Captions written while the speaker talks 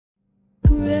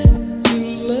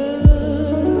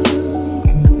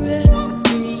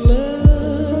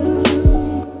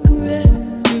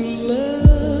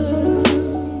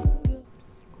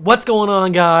What's going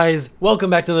on, guys? Welcome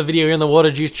back to the video here on the Water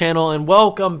Juice channel, and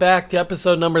welcome back to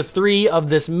episode number 3 of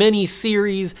this mini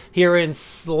series here in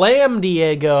Slam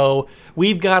Diego.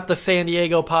 We've got the San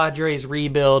Diego Padres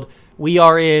rebuild. We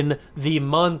are in the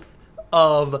month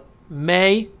of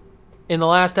May. In the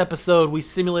last episode, we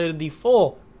simulated the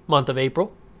full month of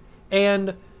April,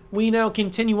 and we now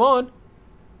continue on.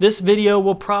 This video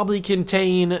will probably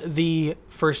contain the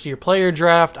first-year player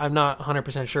draft. I'm not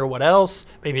 100% sure what else.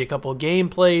 Maybe a couple of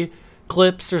gameplay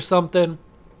clips or something.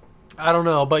 I don't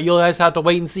know, but you'll guys have to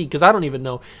wait and see because I don't even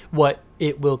know what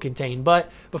it will contain.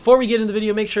 But before we get into the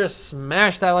video, make sure to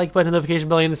smash that like button, notification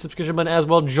bell, and the subscription button as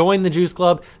well. Join the Juice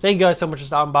Club. Thank you guys so much for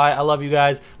stopping by. I love you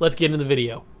guys. Let's get into the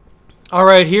video. All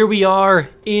right, here we are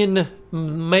in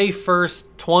May 1st,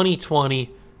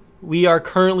 2020. We are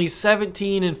currently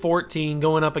 17-14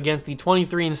 going up against the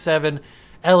 23-7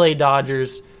 LA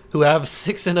Dodgers, who have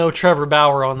 6-0 Trevor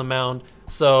Bauer on the mound.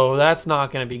 So that's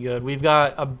not going to be good. We've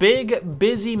got a big,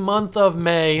 busy month of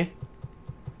May,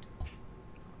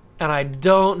 and I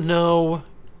don't know.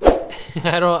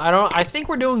 I think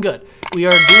we're doing good. We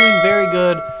are doing very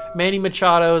good. Manny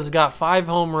Machado's got 5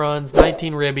 home runs,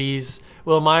 19 ribbies.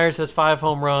 Will Myers has 5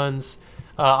 home runs.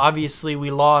 Obviously,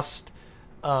 we lost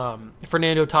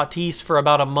Fernando Tatis for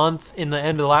about a month in the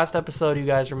end of the last episode. You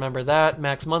guys remember that.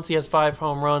 Max Muncy has 5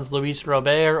 home runs. Luis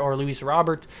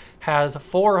Robert has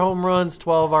 4 home runs,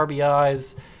 12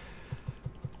 RBIs.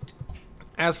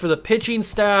 As for the pitching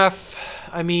staff,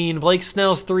 I mean, Blake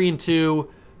Snell's 3-2,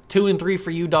 2-3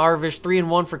 for Yu Darvish,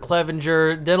 3-1 for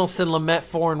Clevenger, Dinelson Lamet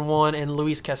 4-1, and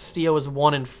Luis Castillo is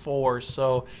 1-4.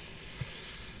 So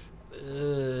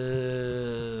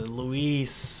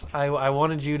Luis, I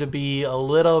wanted you to be a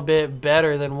little bit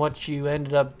better than what you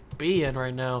ended up being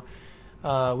right now.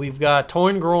 We've got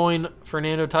torn groin,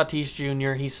 Fernando Tatis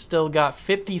Jr. He's still got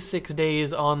 56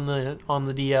 days on the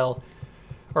DL,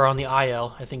 or on the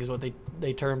IL, I think is what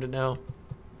they termed it now.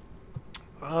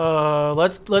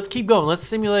 Let's keep going. Let's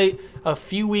simulate a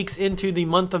few weeks into the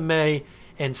month of May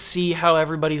and see how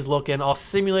everybody's looking. I'll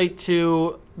simulate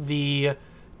to the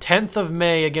 10th of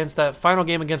May against that final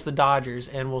game against the Dodgers,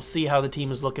 and we'll see how the team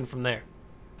is looking from there.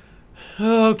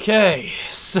 Okay,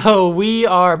 so we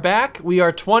are back. We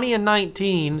are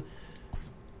 20-19,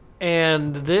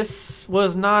 and this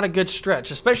was not a good stretch,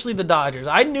 especially the Dodgers.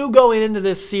 I knew going into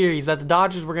this series that the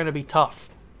Dodgers were going to be tough,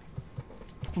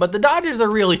 but the Dodgers are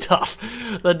really tough.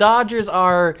 The Dodgers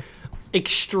are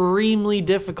extremely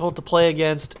difficult to play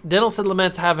against. Dinelson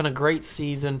Lamet's having a great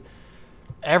season.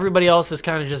 Everybody else is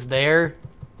kind of just there,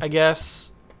 I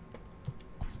guess.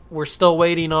 We're still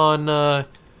waiting on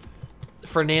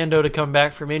Fernando to come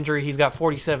back from injury. He's got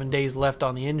 47 days left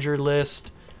on the injured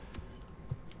list.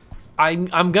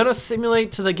 I'm going to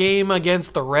simulate to the game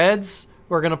against the Reds.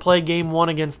 We're going to play game 1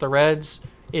 against the Reds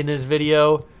in this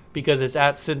video because it's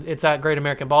at Great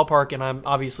American Ballpark, and I'm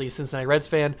obviously a Cincinnati Reds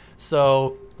fan.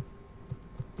 So,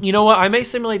 you know what? I may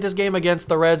simulate this game against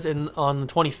the Reds on the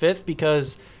 25th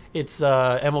because it's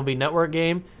a MLB Network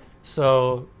game.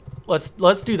 So let's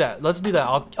do that. Let's do that.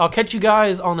 I'll catch you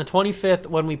guys on the 25th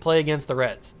when we play against the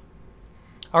Reds.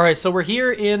 All right, so we're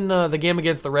here in the game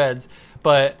against the Reds,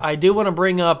 but I do want to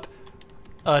bring up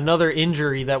another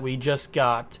injury that we just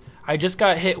got. I just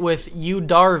got hit with Yu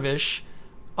Darvish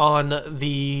on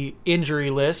the injury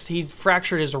list. He's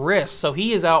fractured his wrist, so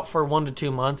he is out for 1 to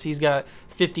 2 months. He's got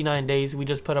 59 days. We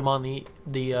just put him on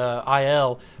the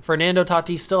IL. Fernando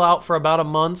Tatis still out for about a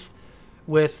month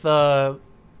with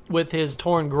his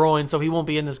torn groin, so he won't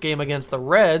be in this game against the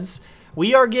Reds.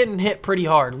 We are getting hit pretty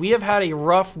hard. We have had a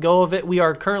rough go of it. We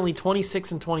are currently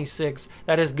 26-26.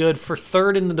 That is good for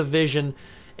 3rd in the division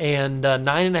and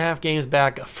 9.5 games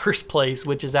back of first place,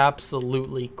 which is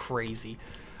absolutely crazy.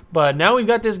 But now we've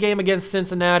got this game against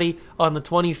Cincinnati on the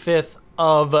 25th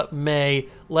of May.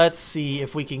 Let's see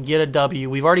if we can get a W.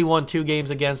 We've already won 2 games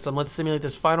against them. Let's simulate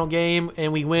this final game,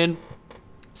 and we win.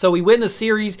 So we win the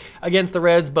series against the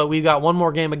Reds, but we've got 1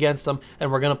 more game against them, and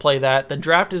we're going to play that. The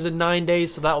draft is in 9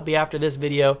 days, so that will be after this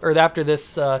video, or after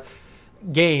this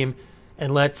game,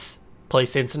 and let's play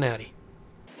Cincinnati.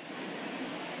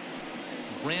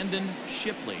 Brandon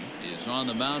Shipley is on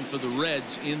the mound for the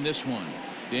Reds in this one.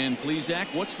 Dan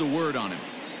Plesac, what's the word on him?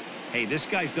 Hey, this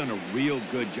guy's done a real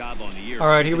good job on the year. All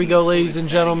right, here we go, ladies and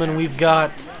gentlemen. We've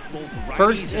got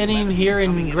first inning here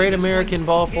in Great American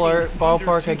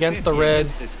Ballpark against the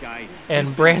Reds,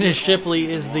 and Brandon Shipley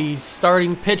is the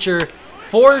starting pitcher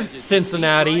for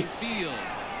Cincinnati.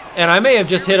 And I may have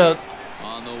just hit a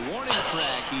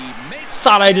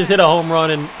thought I just hit a home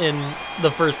run in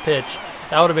the first pitch.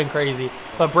 That would have been crazy.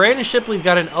 But Brandon Shipley's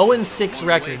got an 0-6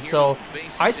 record, so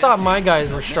I thought my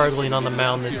guys were struggling on the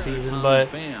mound this season, but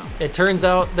it turns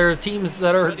out there are teams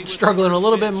that are struggling a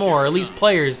little bit more, or at least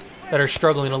players that are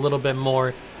struggling a little bit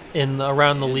more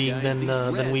around the league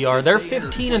than we are. They're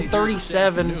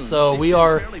 15-37, so we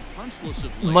are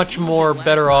much more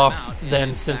better off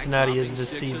than Cincinnati is this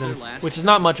season, which is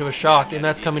not much of a shock, and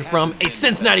that's coming from a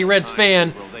Cincinnati Reds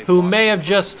fan who may have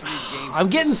just, I'm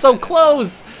getting so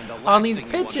close on these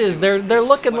pitches. They're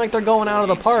looking like they're going out of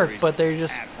the park, but they're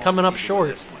just coming up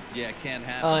short.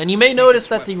 And you may notice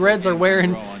that the Reds are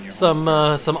wearing some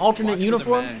alternate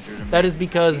uniforms. That is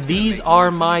because these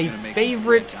are my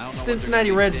favorite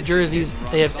Cincinnati Reds jerseys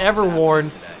they have ever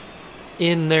worn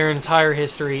in their entire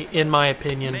history, in my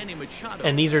opinion.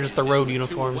 And these are just the road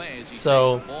uniforms.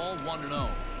 So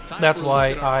that's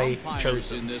why I chose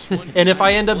them. And if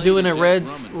I end up doing a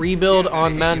Reds rebuild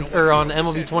on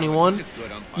MLB 21,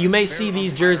 you may see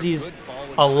these jerseys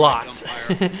a lot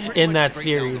in that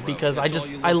series because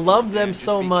I love them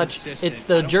so much. It's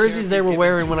the jerseys they were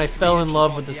wearing when I fell in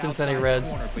love with the Cincinnati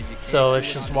Reds, so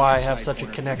it's just why I have such a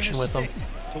connection with them.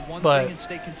 But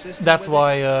that's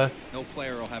why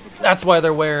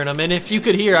they're wearing them. And if you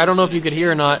could hear, I don't know if you could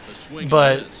hear or not,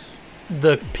 but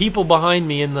the people behind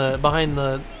me behind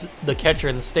the catcher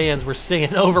in the stands were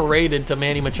singing "Overrated" to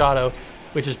Manny Machado,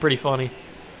 which is pretty funny.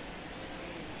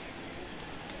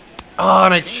 Oh,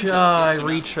 and I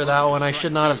reached for that one. I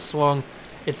should not have swung.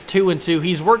 It's 2-2.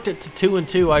 He's worked it to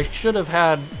 2-2. I should have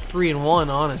had 3-1,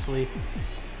 honestly.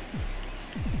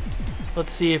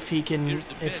 Let's see if we can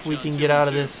get out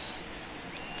of this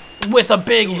with a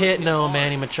big hit. No,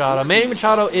 Manny Machado. Manny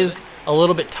Machado is a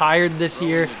little bit tired this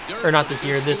year, or not this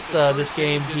year. This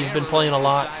game, he's been playing a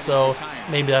lot, so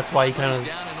maybe that's why he kind of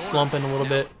is slumping a little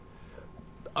bit.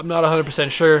 I'm not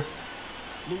 100% sure.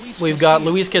 We've got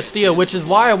Luis Castillo, which is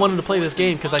why I wanted to play this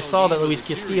game, because I saw that Luis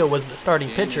Castillo was the starting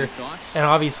pitcher, and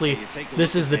obviously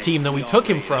this is the team that we took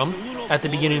him from at the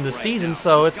beginning of the season,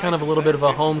 so it's kind of a little bit of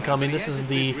a homecoming. This is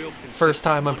the first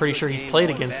time I'm pretty sure he's played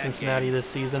against Cincinnati this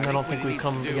season. I don't think we've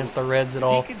come against the Reds at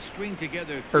all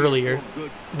earlier.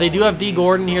 They do have D.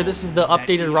 Gordon here. This is the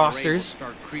updated rosters,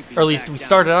 or at least we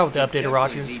started out with the updated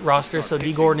rosters, so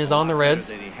D. Gordon is on the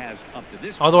Reds.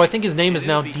 Although I think his name is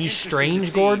now D.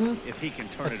 Strange Gordon,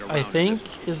 I think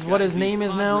is what his name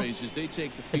is now.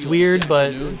 It's weird,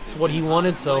 but it's what he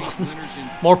wanted, so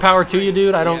more power to you,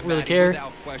 dude. I don't really care.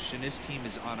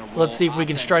 Let's see if we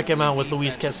can strike him out with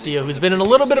Luis Castillo, who's been in a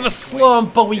little bit of a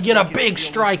slump, but we get a big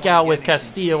strikeout with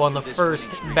Castillo on the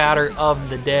first batter of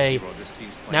the day.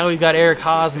 Now we've got Eric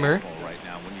Hosmer.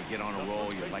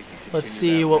 Let's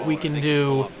see what we can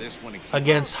do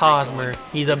against Hosmer.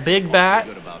 He's a big bat.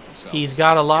 He's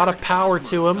got a lot of power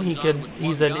to him.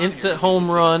 He's an instant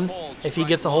home run if he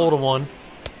gets a hold of one.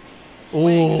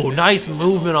 Ooh, nice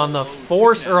movement on the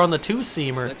on the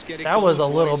two-seamer. That was a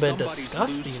little bit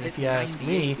disgusting if you ask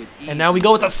me. And now we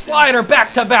go with a slider,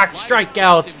 back-to-back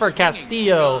strikeouts for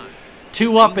Castillo.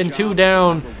 2 up and 2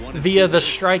 down via the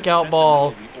strikeout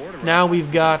ball. Now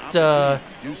we've got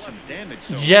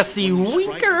Jesse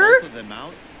Winker.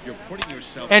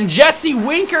 And Jesse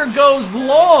Winker goes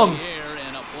long.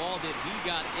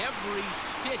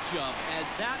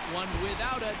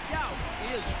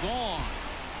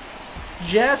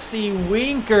 Jesse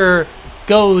Winker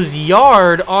goes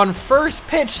yard on first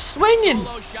pitch swinging.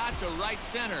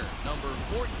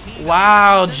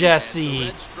 Wow,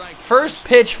 Jesse. First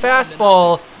pitch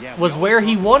fastball was where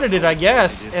he wanted it, I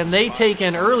guess, and they take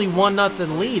an early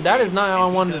 1-0 lead. That is not how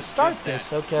I wanted to start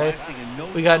this. Okay,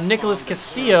 we got Nicholas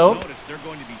Castillo.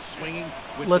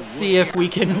 Let's see if we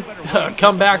can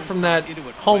come back from that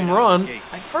home run.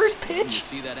 First pitch,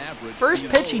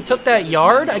 he took that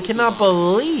yard. I cannot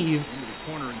believe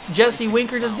Jesse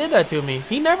Winker just did that to me.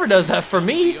 He never does that for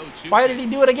me. Why did he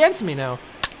do it against me now?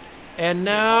 And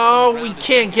now we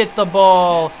can't get the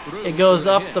ball. It goes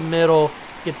up the middle,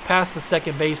 gets past the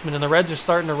second baseman, and the Reds are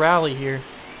starting to rally here.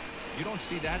 You don't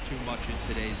see that too much in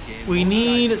today's game. We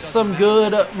need some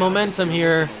good momentum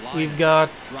here. We've got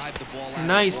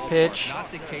nice pitch. Not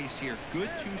the case here.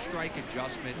 Good two-strike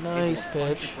adjustment. Nice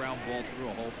pitch.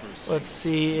 Let's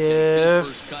see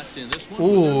if...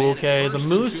 Ooh, okay. The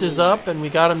Moose is up, and we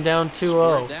got him down 2-0.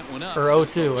 Or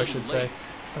 0-2, I should say.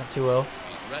 Not 2-0.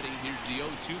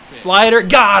 Slider,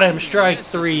 got him, strike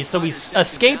 3. So we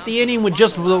escaped the inning with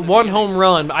just 1 home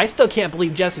run. I still can't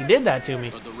believe Jesse did that to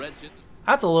me.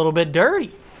 That's a little bit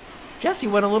dirty. Jesse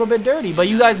went a little bit dirty, but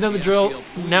you guys know the drill.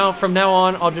 Now, from now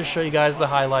on, I'll just show you guys the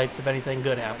highlights if anything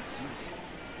good happens.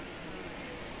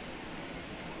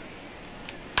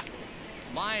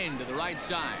 Line to the right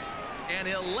side. And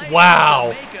he'll lay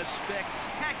Wow. to make a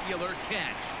spectacular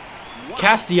catch. Wow.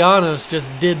 Castellanos just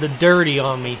did the dirty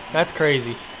on me. That's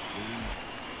crazy.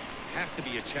 Has to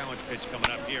be a challenge pitch coming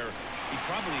up here. He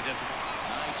probably doesn't.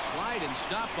 Nice slide and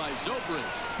stop by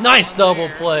Zobrist. Nice double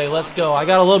play. Let's go. I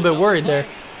got a little bit worried there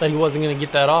that he wasn't going to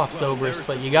get that off, Zobrist,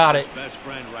 but you got it. Best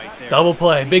friend right there. Double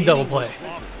play. Big double play.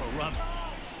 Off to a rough.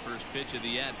 First pitch of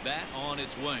the at-bat on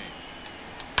its way.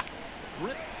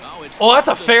 Oh, that's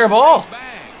a fair ball.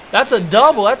 That's a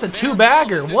double. That's a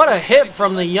two-bagger. What a hit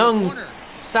from the young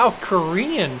South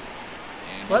Korean.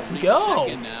 Let's go.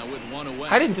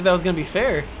 I didn't think that was going to be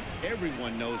fair.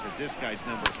 Everyone knows that this guy's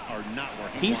numbers are not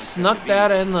working. He snuck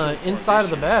that in the inside of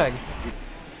the bag.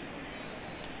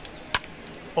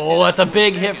 Oh, that's a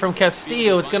big hit from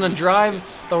Castillo. It's going to drive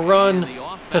the run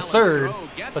to third,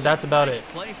 but that's about it.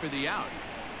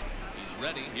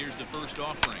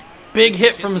 Big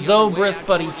hit from Zobrist,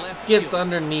 but he gets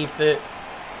underneath it.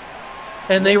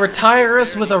 And they retire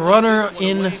us with a runner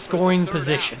in scoring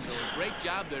position.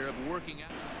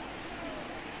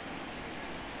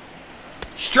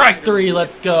 Strike three,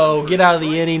 let's go. Get out of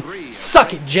the inning.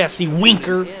 Suck it, Jesse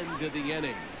Winker.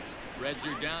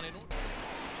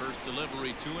 First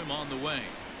delivery to him on the way.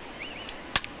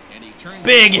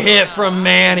 Big hit from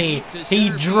Manny. He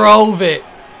drove it.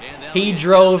 He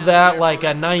drove that like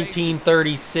a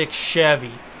 1936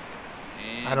 Chevy.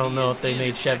 I don't know if they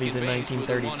made Chevys in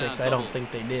 1936. I don't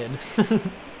think they did.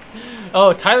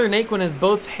 Oh, Tyler Naquin has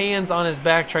both hands on his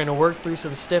back trying to work through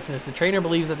some stiffness. The trainer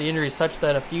believes that the injury is such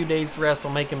that a few days rest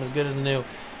will make him as good as new.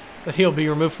 But he'll be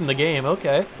removed from the game.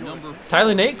 Okay.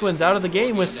 Tyler Naquin's out of the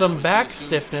game with some back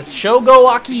stiffness.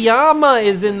 Shogo Akiyama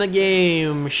is in the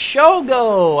game.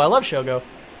 Shogo. I love Shogo.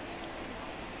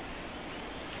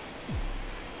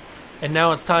 And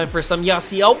now it's time for some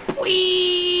Yasiel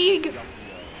Puig.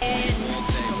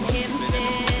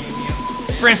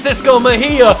 Francisco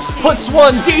Mejia puts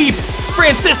one deep.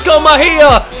 Francisco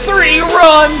Mejia,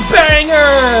 3-run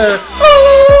banger.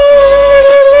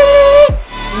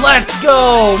 Let's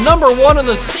go. #1 of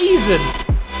the season.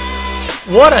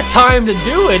 What a time to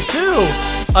do it, too.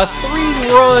 A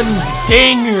 3-run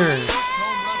dinger.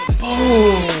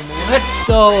 Boom. Let's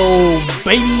go,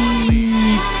 baby.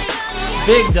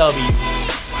 Big W.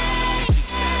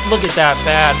 Look at that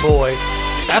bad boy.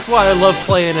 That's why I love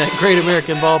playing at Great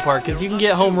American Ballpark, because you can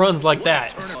get home runs like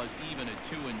that.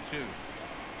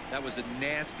 That was a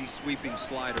nasty sweeping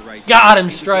slider right there. Got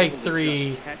him, strike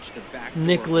three.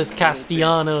 Nicholas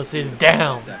Castellanos is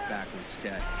down.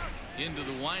 Into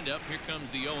the windup, here comes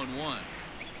the 0-1.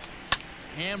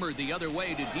 Hammered the other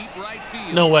way to deep right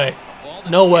field. No way.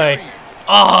 No way.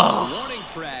 Oh,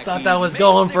 thought that was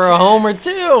going for a homer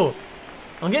too.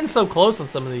 I'm getting so close on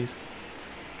some of these.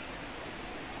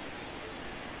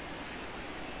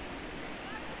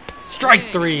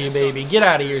 Strike three, baby. Get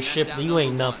out of here, Shipley. You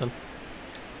ain't nothing.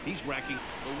 He's racking.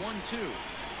 The 1-2.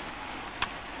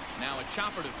 Now a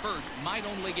chopper to first might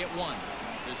only get one.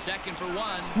 The second for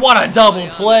one. What a double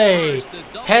play.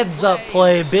 Heads up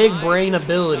play. Big brain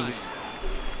abilities.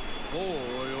 Boy,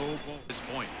 oh boy. This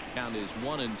point count is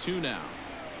 1-2 now.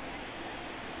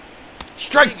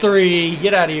 Strike three.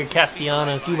 Get out of here,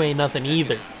 Castellanos. You ain't nothing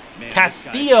either.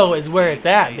 Castillo is where it's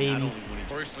at, baby.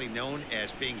 Personally known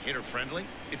as being hitter friendly,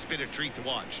 it's been a treat to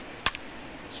watch.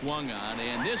 Swung on,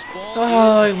 and this ball.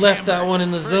 Oh, I left that one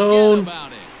in the zone.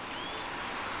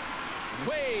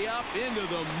 Way up into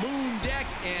the moon deck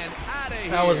and out of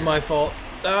here. That was my fault.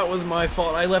 That was my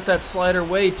fault. I left that slider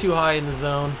way too high in the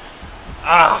zone.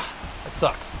 Ah, that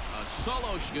sucks. A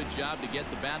solo, good job to get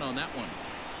the bat on that one.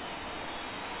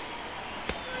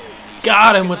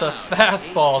 Got him with a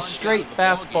fastball, straight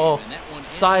fastball,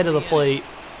 side of the plate.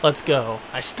 Let's go.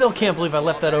 I still can't believe I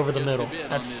left that over the middle.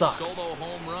 That sucks.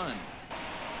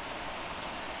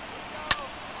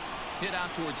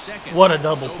 What a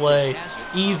double play.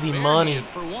 Easy money.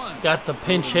 Got the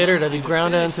pinch hitter to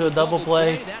ground out into a double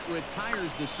play.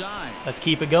 Let's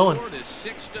keep it going. He's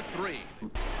set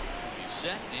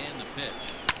and the pitch.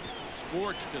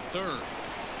 Scorched to third.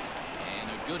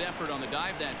 And a good effort on the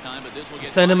dive that time, but this will get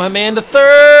sending my man to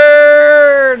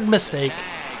third. Mistake.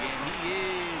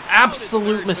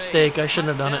 Absolute mistake. I shouldn't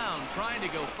have done it. Trying to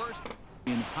go first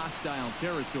in hostile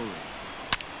territory.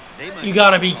 You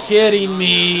gotta be kidding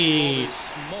me.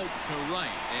 Smoke to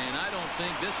right, and I don't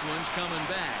think this one's coming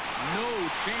back. No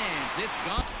chance. It's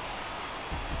gone.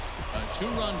 A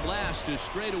two-run blast to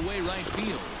straightaway right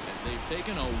field as they've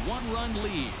taken a one-run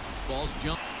lead. Ball's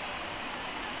jump.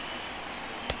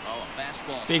 Oh, a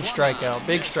Big strikeout.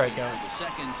 Big strikeout. For the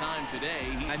second time today,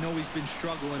 I know he's been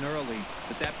struggling early,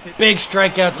 but that pitch... Big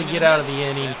strikeout to get out of the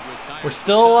inning. We're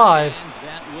still alive,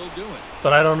 that will do it.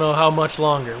 but I don't know how much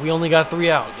longer. We only got 3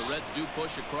 outs. The Reds do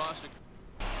push across.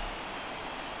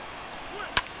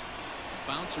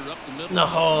 Bouncer up the middle.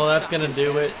 No, that's going to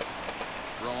do it.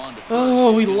 Throw on to first.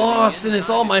 Oh, we lost, and it's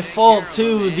all my fault,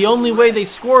 too. The only way they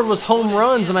scored was home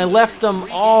runs, and I left them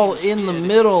all in the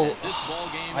middle.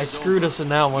 I screwed us in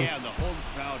that one.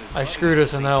 I screwed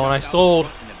us in that one. I sold.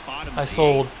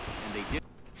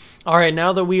 All right,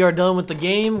 now that we are done with the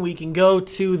game, we can go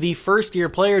to the first-year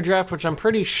player draft, which I'm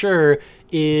pretty sure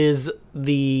is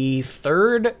the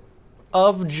 3rd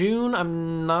of June.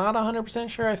 I'm not 100%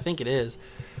 sure. I think it is.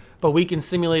 But we can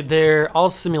simulate there.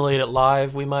 I'll simulate it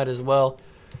live. We might as well.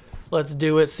 Let's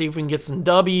do it. See if we can get some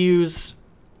W's.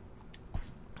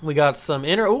 We got some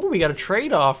we got a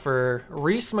trade offer.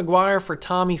 Reese McGuire for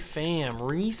Tommy Pham.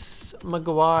 Reese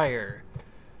McGuire.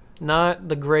 Not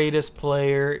the greatest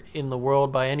player in the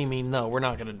world by any means. No, we're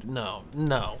not going to.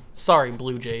 No. Sorry,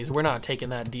 Blue Jays. We're not taking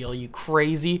that deal. You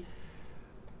crazy.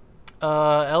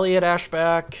 Elliot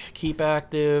Ashback. Keep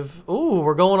active. Ooh,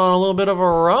 we're going on a little bit of a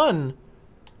run.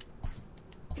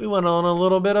 We went on a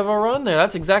little bit of a run there.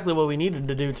 That's exactly what we needed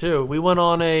to do, too. We went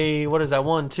on a, what is that,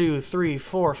 1, 2, 3,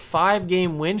 4,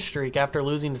 5-game win streak after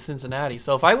losing to Cincinnati.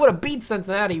 So if I would have beat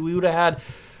Cincinnati, we would have had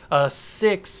a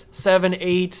 6, 7,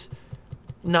 8,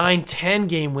 9,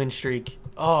 10-game win streak.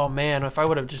 Oh, man, if I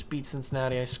would have just beat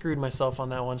Cincinnati, I screwed myself on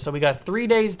that one. So we got 3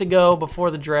 days to go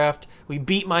before the draft. We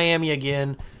beat Miami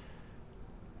again.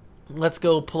 Let's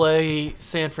go play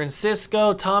San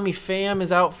Francisco. Tommy Pham is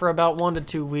out for about 1 to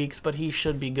 2 weeks, but he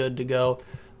should be good to go.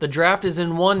 The draft is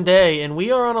in 1 day, and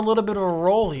we are on a little bit of a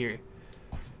roll here.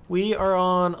 We are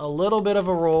on a little bit of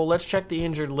a roll. Let's check the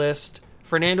injured list.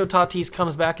 Fernando Tatis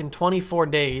comes back in 24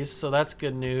 days, so that's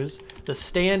good news. The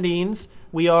standings,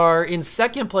 we are in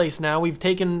 2nd place now. We've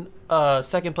taken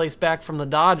 2nd place back from the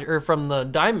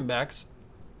Diamondbacks,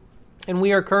 and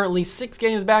we are currently 6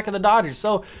 games back of the Dodgers.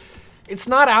 So it's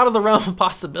not out of the realm of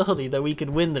possibility that we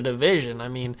could win the division. I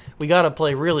mean, we got to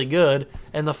play really good.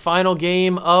 And the final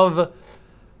game of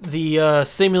the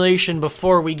simulation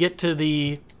before we get to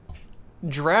the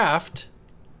draft.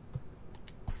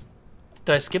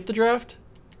 Did I skip the draft?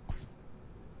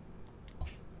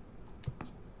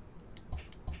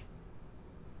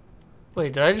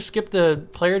 Wait, did I just skip the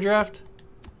player draft?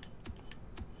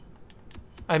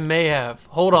 I may have.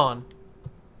 Hold on.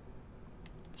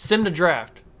 Sim to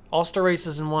draft. All-star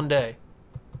races in 1 day.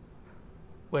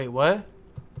 Wait, what?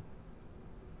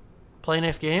 Play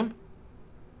next game?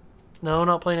 No,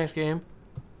 not play next game.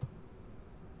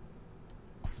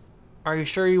 Are you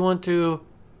sure you want to?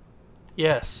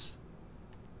 Yes.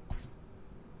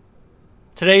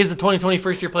 Today is the 2020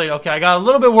 first year played. Okay, I got a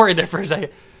little bit worried there for a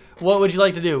second. What would you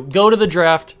like to do? Go to the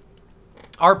draft.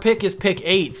 Our pick is pick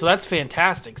 8, so that's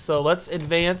fantastic. So let's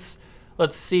advance.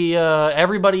 Let's see.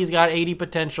 Everybody's got 80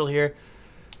 potential here.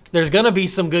 There's going to be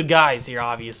some good guys here,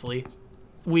 obviously.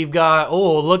 We've got,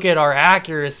 oh, look at our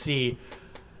accuracy.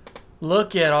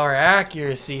 Look at our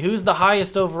accuracy. Who's the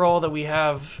highest overall that we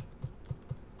have?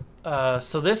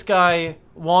 So this guy,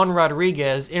 Juan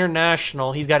Rodriguez,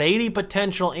 international. He's got 80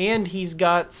 potential, and he's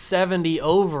got 70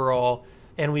 overall.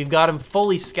 And we've got him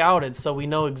fully scouted, so we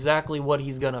know exactly what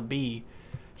he's going to be.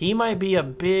 He might be a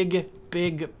big,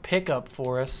 big pickup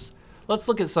for us. Let's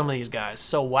look at some of these guys.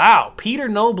 So, wow, Peter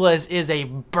Nobles is a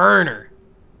burner.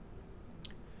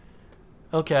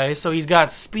 Okay, so he's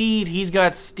got speed, he's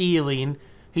got stealing,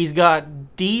 he's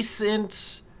got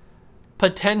decent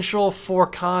potential for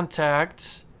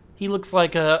contact. He looks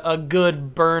like a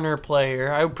good burner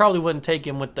player. I probably wouldn't take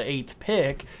him with the 8th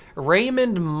pick.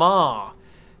 Raymond Ma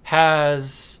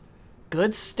has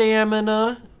good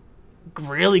stamina,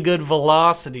 really good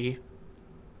velocity.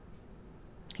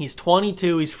 He's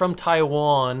 22. He's from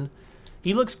Taiwan.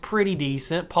 He looks pretty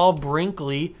decent. Paul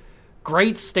Brinkley,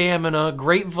 great stamina,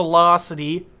 great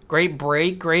velocity, great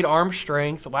break, great arm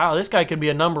strength. Wow, this guy could be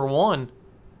a number 1.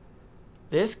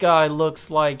 This guy looks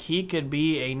like he could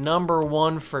be a number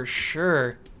 1 for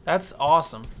sure. That's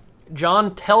awesome.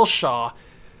 John Telshaw.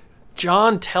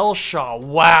 John Telshaw.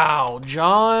 Wow.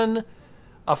 John,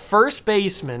 a first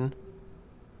baseman.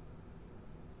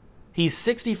 He's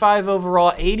 65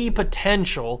 overall, 80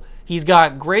 potential. He's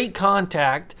got great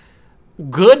contact,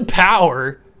 good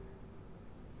power.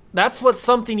 That's what's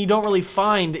something you don't really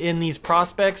find in these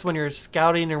prospects when you're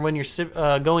scouting or when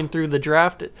you're going through the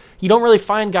draft. You don't really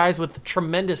find guys with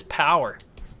tremendous power.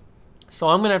 So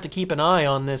I'm going to have to keep an eye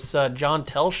on this John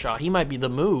Telshaw. He might be the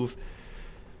move.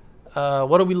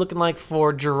 What are we looking like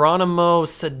for Geronimo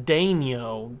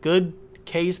Cedeno? Good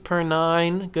Ks per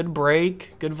 9, good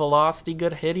break, good velocity,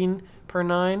 good hitting per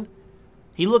 9.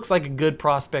 He looks like a good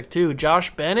prospect too.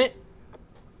 Josh Bennett,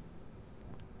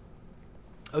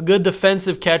 a good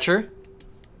defensive catcher.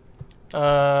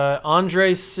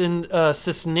 Andres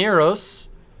Cisneros,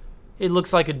 it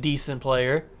looks like a decent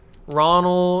player.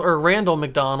 Randall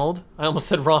McDonald, I almost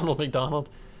said Ronald McDonald,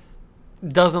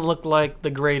 doesn't look like the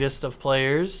greatest of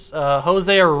players.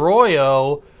 Jose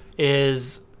Arroyo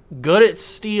is good at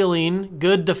stealing,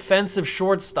 good defensive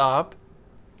shortstop.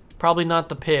 Probably not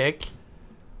the pick.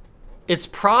 It's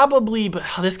probably, but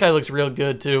this guy looks real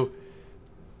good too.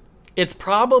 It's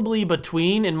probably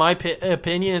between, in my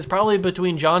opinion, it's probably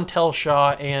between John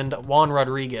Telshaw and Juan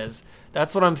Rodriguez.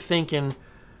 That's what I'm thinking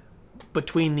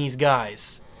between these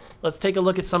guys. Let's take a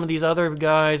look at some of these other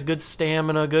guys. Good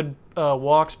stamina, good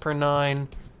walks per 9.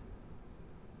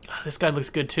 This guy looks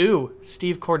good too.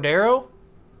 Steve Cordero.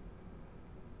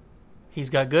 He's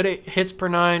got good hits per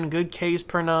 9, good Ks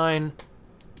per 9.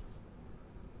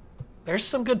 There's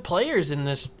some good players in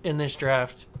this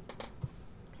draft.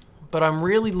 But I'm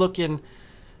really looking...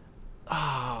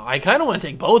 I kind of want to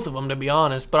take both of them, to be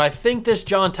honest. But I think this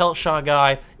John Telshaw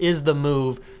guy is the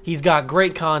move. He's got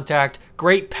great contact,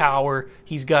 great power.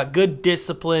 He's got good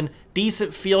discipline,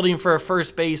 decent fielding for a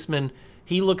first baseman.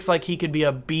 He looks like he could be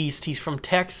a beast. He's from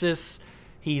Texas.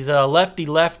 He's a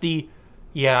lefty-lefty.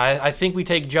 Yeah, I think we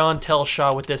take John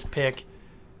Telshaw with this pick.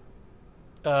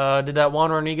 Did that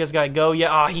Juan Rodriguez guy go?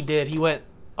 Yeah, he did. He went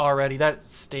already. That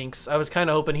stinks. I was kind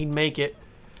of hoping he'd make it.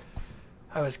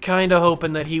 I was kind of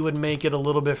hoping that he would make it a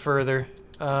little bit further.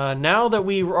 Now that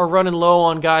we are running low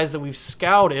on guys that we've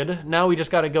scouted, now we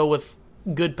just got to go with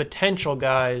good potential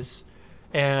guys.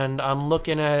 And I'm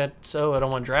looking at... I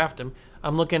don't want to draft him.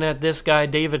 I'm looking at this guy,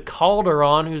 David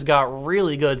Calderon, who's got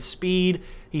really good speed.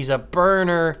 He's a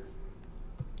burner.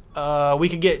 We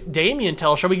could get Damian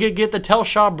Telshaw. We could get the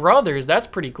Telshaw brothers. That's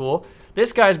pretty cool.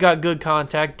 This guy's got good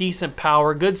contact, decent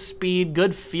power, good speed,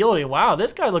 good fielding. Wow,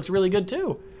 this guy looks really good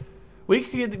too. We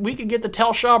could get the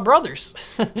Telshaw brothers.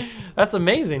 That's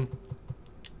amazing.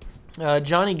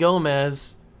 Johnny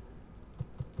Gomez.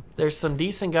 There's some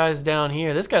decent guys down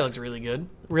here. This guy looks really good.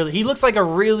 Really, he looks like a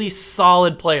really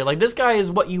solid player. Like, this guy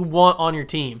is what you want on your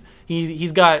team.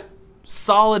 He's got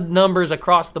solid numbers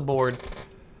across the board.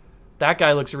 That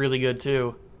guy looks really good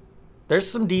too. There's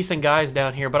some decent guys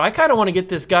down here, but I kind of want to get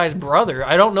this guy's brother.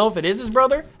 I don't know if it is his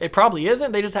brother. It probably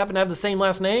isn't. They just happen to have the same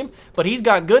last name. But he's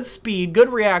got good speed, good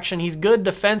reaction. He's good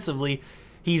defensively.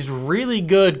 He's really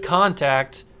good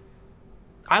contact.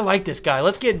 I like this guy.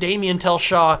 Let's get Damian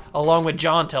Telshaw along with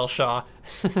John Telshaw.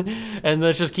 And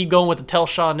let's just keep going with the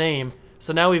Telshaw name.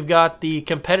 So now we've got the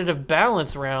competitive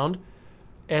balance round.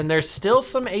 And there's still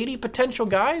some 80 potential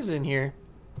guys in here.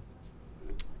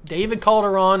 David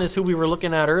Calderon is who we were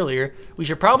looking at earlier. We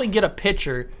should probably get a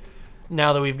pitcher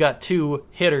now that we've got 2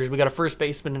 hitters. We got a first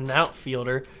baseman and an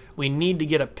outfielder. We need to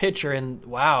get a pitcher. And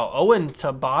wow, Owen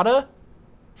Tabata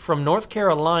from North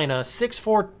Carolina,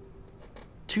 6'4",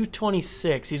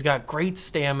 226. He's got great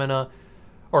stamina,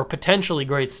 or potentially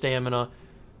great stamina.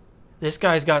 This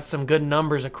guy's got some good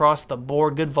numbers across the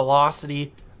board, good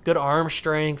velocity, good arm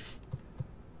strength.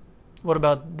 What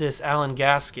about this Alan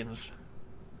Gaskins?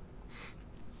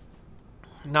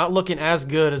 Not looking as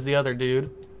good as the other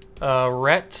dude.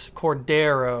 Rhett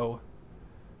Cordero.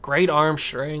 Great arm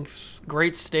strength.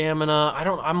 Great stamina.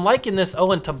 I'm liking this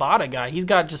Owen Tabata guy. He's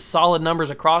got just solid numbers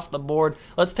across the board.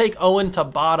 Let's take Owen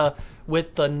Tabata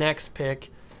with the next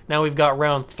pick. Now we've got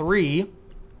round 3.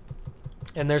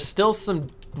 And there's still some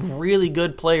really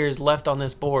good players left on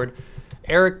this board.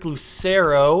 Eric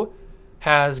Lucero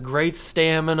has great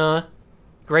stamina.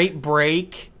 Great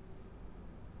break.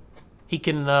 He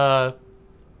can...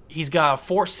 He's got a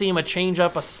four-seam, a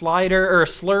changeup, a slider, or a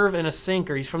slurve, and a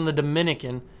sinker. He's from the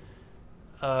Dominican.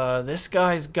 This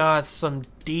guy's got some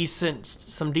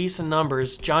decent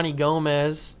numbers. Johnny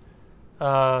Gomez,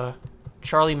 Charlie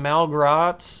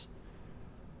Malgrat.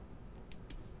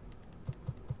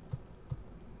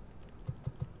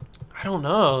 I don't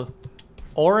know.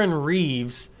 Oren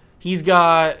Reeves. He's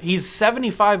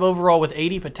 75 overall with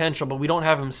 80 potential, but we don't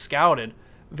have him scouted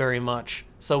very much.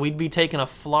 So we'd be taking a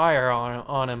flyer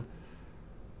on him.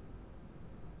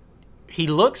 He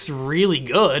looks really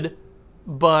good,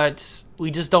 but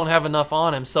we just don't have enough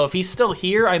on him. So if he's still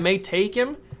here, I may take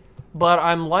him. But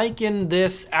I'm liking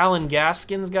this Alan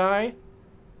Gaskins guy.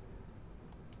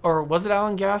 Or was it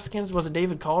Alan Gaskins? Was it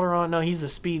David Calderon? No, he's the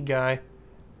speed guy.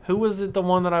 Who was it, the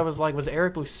one that I was like? Was it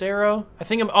Eric Lucero?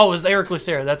 Oh, it was Eric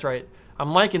Lucero. That's right.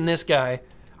 I'm liking this guy.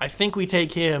 I think we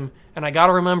take him. And I got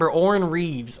to remember Oren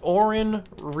Reeves. Oren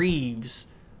Reeves.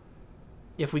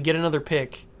 If we get another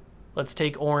pick. Let's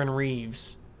take Oren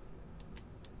Reeves.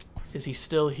 Is he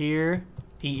still here?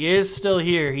 He is still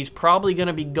here. He's probably going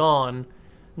to be gone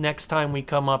next time we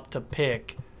come up to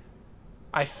pick.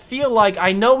 I feel like,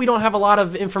 I know we don't have a lot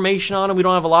of information on him. We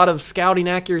don't have a lot of scouting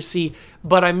accuracy.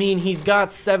 But, I mean, he's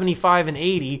got 75 and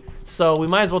 80. So we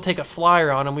might as well take a flyer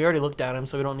on him. We already looked at him,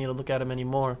 so we don't need to look at him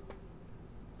anymore.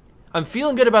 I'm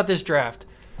feeling good about this draft.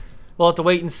 We'll have to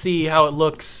wait and see how it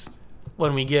looks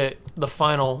when we get the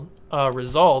final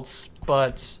results.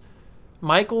 But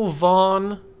Michael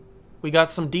Vaughn, we got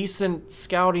some decent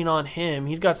scouting on him.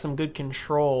 He's got some good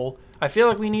control. I feel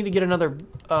like we need to get another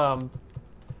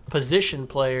position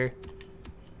player.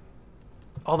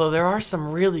 Although there are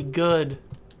some really good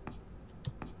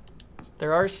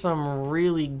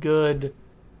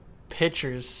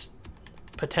pitchers,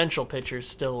 potential pitchers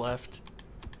still left.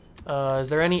 Is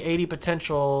there any 80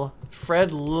 potential?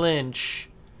 Fred Lynch.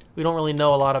 We don't really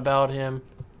know a lot about him.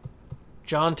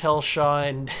 John Telshaw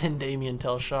and Damian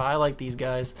Telshaw. I like these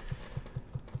guys.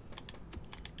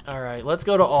 All right, let's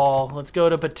go to all. Let's go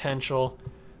to potential.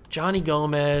 Johnny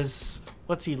Gomez.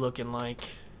 What's he looking like?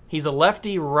 He's a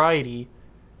lefty-righty.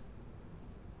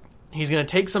 He's going to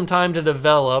take some time to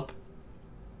develop.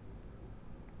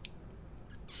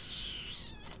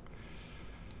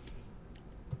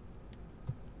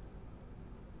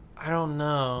 I don't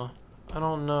know. I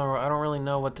don't really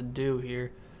know what to do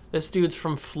here. This dude's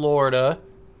from Florida.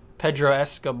 Pedro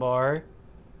Escobar.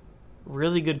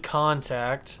 Really good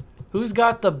contact. Who's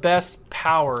got the best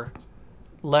power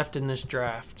left in this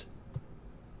draft?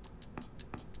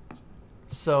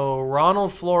 So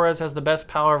Ronald Flores has the best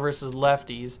power versus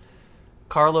lefties.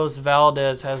 Carlos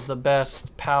Valdez has the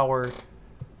best power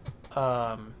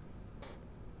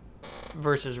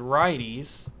versus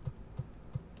righties.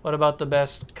 What about the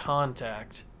best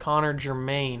contact? Connor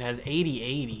Germain has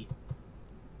 80-80.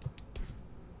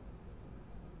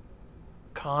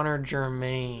 Connor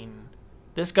Germain.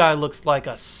 This guy looks like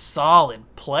a solid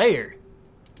player.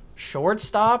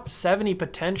 Shortstop, 70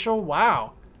 potential.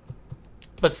 Wow.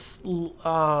 But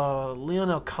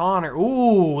Leon O'Connor.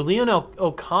 Ooh, Leon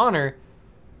O'Connor.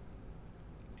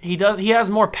 He has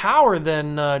more power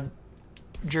than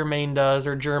Germain does,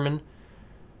 or German.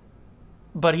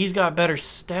 But he's got better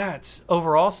stats,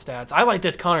 overall stats. I like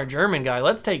this Connor German guy.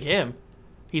 Let's take him.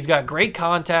 He's got great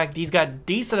contact. He's got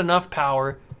decent enough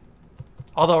power.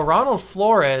 Although Ronald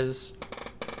Flores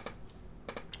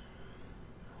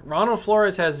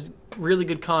has really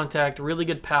good contact, really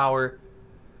good power,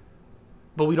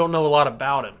 but we don't know a lot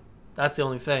about him. That's the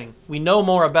only thing. We know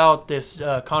more about this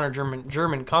Connor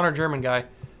German guy,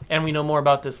 and we know more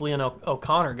about this Leon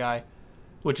O'Connor guy,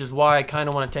 which is why I kind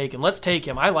of want to take him. Let's take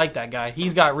him. I like that guy.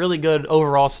 He's got really good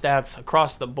overall stats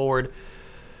across the board.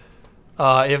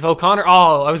 If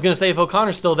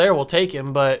O'Connor's still there, we'll take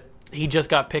him, but he just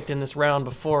got picked in this round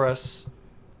before us.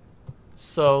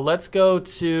 So let's go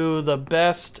to the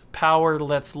best power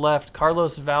that's left.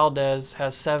 Carlos Valdez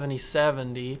has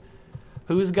 70-70.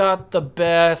 Who's got the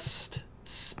best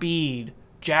speed?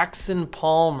 Jackson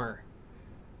Palmer.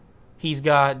 He's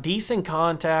got decent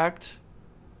contact.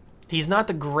 He's not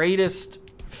the greatest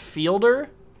fielder.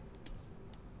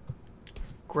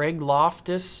 Greg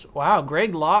Loftus. Wow,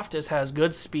 Greg Loftus has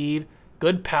good speed,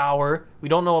 good power. We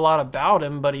don't know a lot about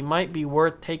him, but he might be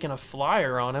worth taking a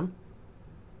flyer on him.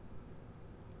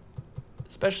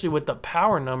 Especially with the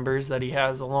power numbers that he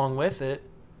has along with it.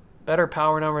 Better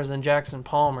power numbers than Jackson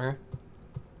Palmer.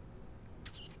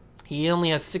 He only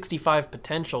has 65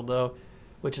 potential, though,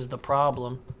 which is the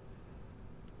problem.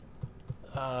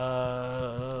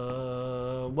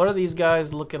 What are these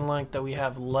guys looking like that we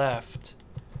have left?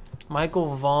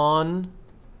 Michael Vaughn.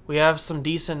 We have some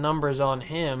decent numbers on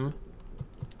him.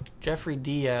 Jeffrey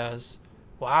Diaz.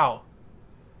 Wow.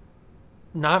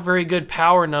 Not very good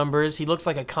power numbers. He looks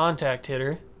like a contact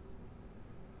hitter.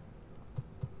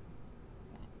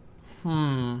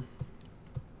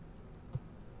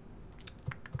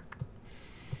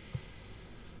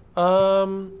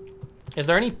 Is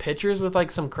there any pitchers with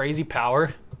like some crazy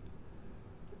power?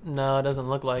 No, it doesn't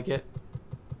look like it.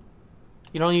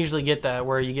 You don't usually get that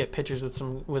where you get pitchers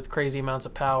with crazy amounts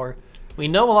of power. We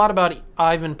know a lot about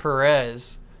Ivan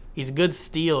Perez. He's a good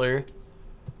stealer.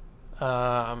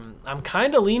 I'm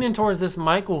kind of leaning towards this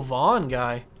Michael Vaughn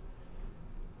guy.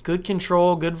 Good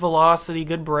control, good velocity,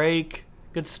 good break,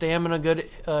 good stamina, good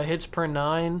hits per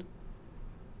 9.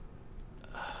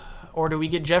 Or do we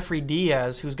get Jeffrey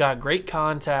Diaz, who's got great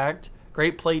contact,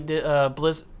 great plate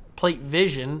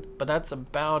vision, but that's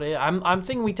about it. I'm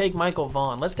thinking we take Michael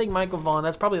Vaughn. Let's take Michael Vaughn.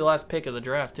 That's probably the last pick of the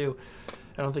draft, too.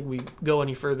 I don't think we go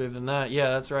any further than that. Yeah,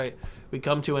 that's right. We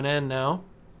come to an end now.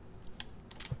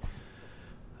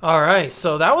 All right,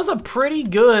 so that was a pretty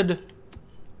good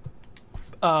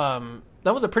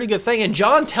thing. And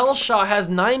John Telshaw has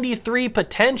 93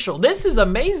 potential. This is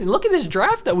amazing. Look at this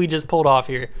draft that we just pulled off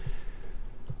here.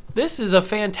 This is a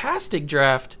fantastic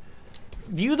draft.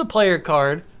 View the player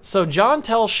card. So John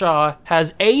Telshaw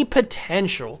has a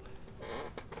potential.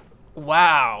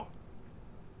 Wow.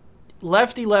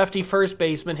 Lefty first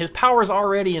baseman. His power's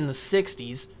already in the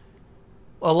 60s,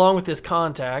 along with his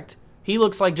contact. He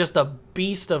looks like just a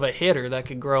beast of a hitter that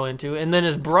could grow into. And then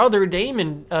his brother,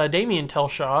 Damian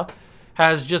Telshaw,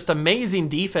 has just amazing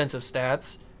defensive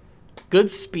stats. Good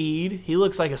speed. He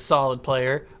looks like a solid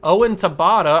player. Owen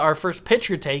Tabata, our first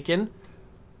pitcher taken.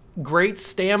 Great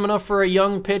stamina for a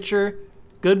young pitcher.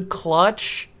 Good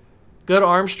clutch. Good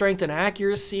arm strength and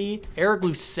accuracy. Eric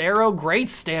Lucero, great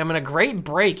stamina, great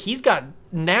break. He's got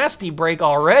nasty break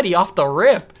already off the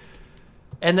rip.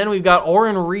 And then we've got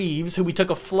Oren Reeves, who we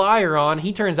took a flyer on.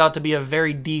 He turns out to be a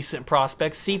very decent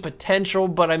prospect. See potential,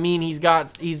 but I mean, he's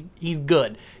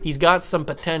good. He's got some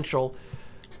potential.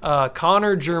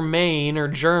 Connor Germain, or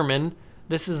German.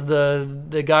 This is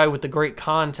the guy with the great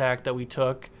contact that we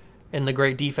took and the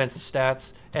great defensive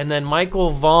stats. And then Michael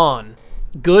Vaughn,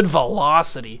 good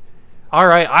velocity. All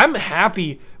right, I'm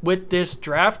happy with this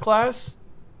draft class.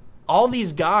 All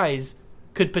these guys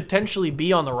could potentially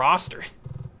be on the roster.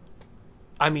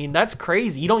 I mean, that's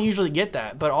crazy. You don't usually get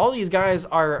that. But all these guys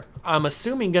are, I'm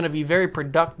assuming, going to be very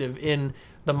productive in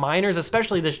the minors,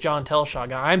 especially this John Telshaw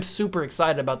guy. I'm super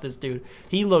excited about this dude.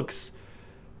 He looks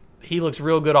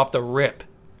real good off the rip.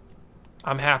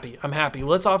 I'm happy.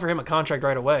 Let's offer him a contract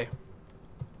right away.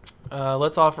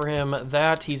 Let's offer him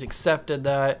that. He's accepted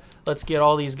that. Let's get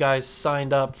all these guys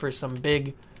signed up for some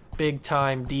big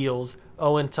time deals.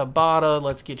 Owen Tabata,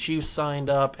 let's get you signed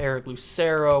up. Eric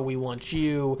Lucero, we want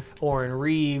you. Oren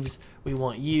Reeves, we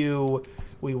want you.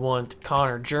 We want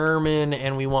Connor German,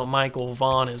 and we want Michael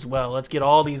Vaughn as well. Let's get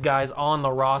all these guys on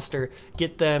the roster,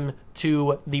 get them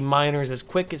to the minors as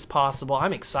quick as possible.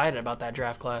 I'm excited about that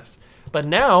draft class. But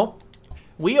now,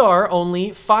 we are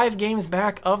only 5 games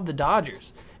back of the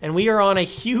Dodgers, and we are on a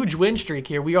huge win streak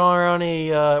here. We are on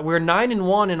we're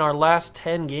 9-1 in our last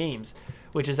 10 games,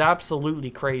 which is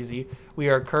absolutely crazy. We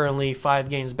are currently 5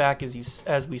 games back,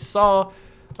 as we saw.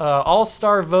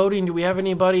 All-star voting. Do we have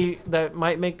anybody that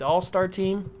might make the all-star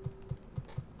team?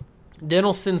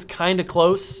 Dinelson's kind of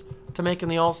close to making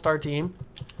the all-star team.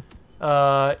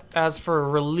 As for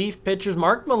relief pitchers,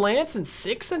 Mark Melancon,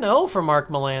 6-0 for Mark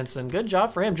Melancon. Good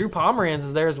job for him. Drew Pomeranz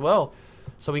is there as well.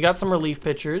 So we got some relief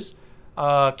pitchers.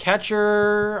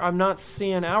 Catcher, I'm not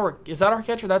seeing our... Is that our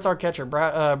catcher? That's our catcher,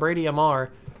 Brady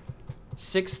Amar.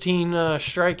 16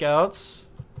 strikeouts.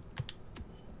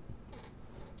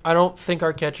 I don't think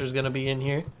our catcher's going to be in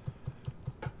here.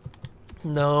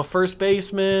 No, first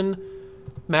baseman,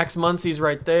 Max Muncy's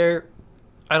right there.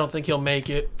 I don't think he'll make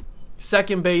it.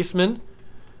 Second baseman,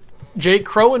 Jake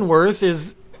Cronenworth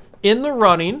is in the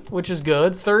running, which is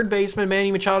good. Third baseman,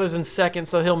 Manny Machado's in second,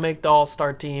 so he'll make the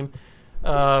all-star team.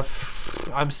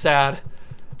 I'm sad.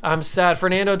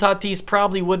 Fernando Tatis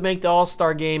probably would make the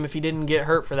all-star game if he didn't get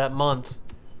hurt for that month.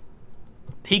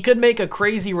 He could make a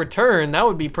crazy return. That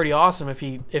would be pretty awesome if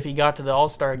he got to the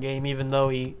all-star game, even though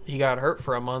he got hurt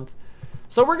for a month.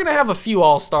 So we're going to have a few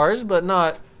all-stars, but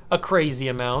not a crazy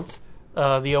amount.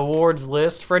 The awards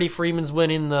list, Freddie Freeman's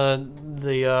winning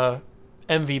the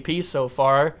MVP so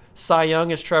far. Cy Young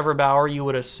is Trevor Bauer, you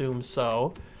would assume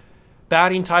so.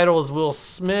 Batting title is Will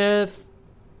Smith.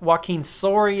 Joaquin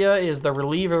Soria is the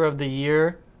reliever of the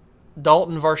year.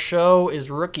 Dalton Varsho is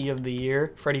Rookie of the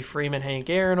Year. Freddie Freeman, Hank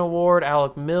Aaron Award.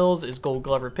 Alec Mills is Gold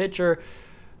Glover pitcher.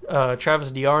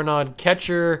 Travis d'Arnaud,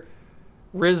 catcher.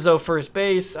 Rizzo, first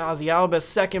base. Ozzy Albies,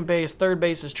 second base. Third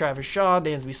base is Travis Shaw.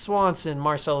 Dansby Swanson,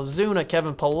 Marcell Ozuna,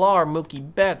 Kevin Pillar,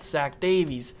 Mookie Betts, Zach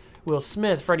Davies, Will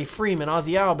Smith, Freddie Freeman,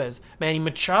 Ozzy Albies, Manny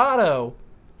Machado,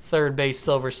 third base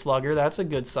Silver Slugger. That's a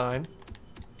good sign.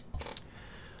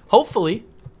 Hopefully,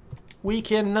 we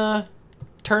can...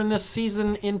 turn this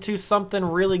season into something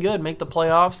really good, make the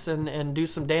playoffs, and do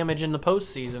some damage in the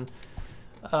postseason.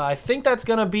 I think that's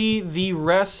going to be the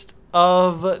rest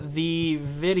of the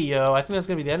video. I think that's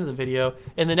going to be the end of the video.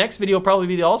 And the next video will probably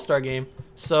be the All-Star game.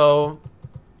 So,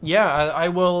 yeah, I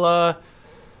will...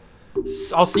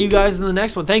 I'll see you guys in the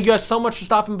next one. Thank you guys so much for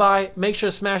stopping by. Make sure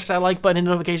to smash that like button, hit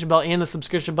the notification bell, and the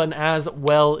subscription button as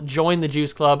well. Join the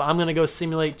Juice Club. I'm going to go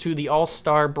simulate to the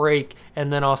All-Star break,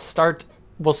 and then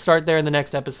we'll start there in the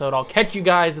next episode. I'll catch you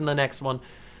guys in the next one.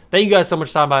 Thank you guys so much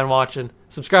for stopping by and watching.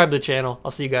 Subscribe to the channel.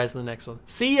 I'll see you guys in the next one.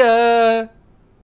 See ya!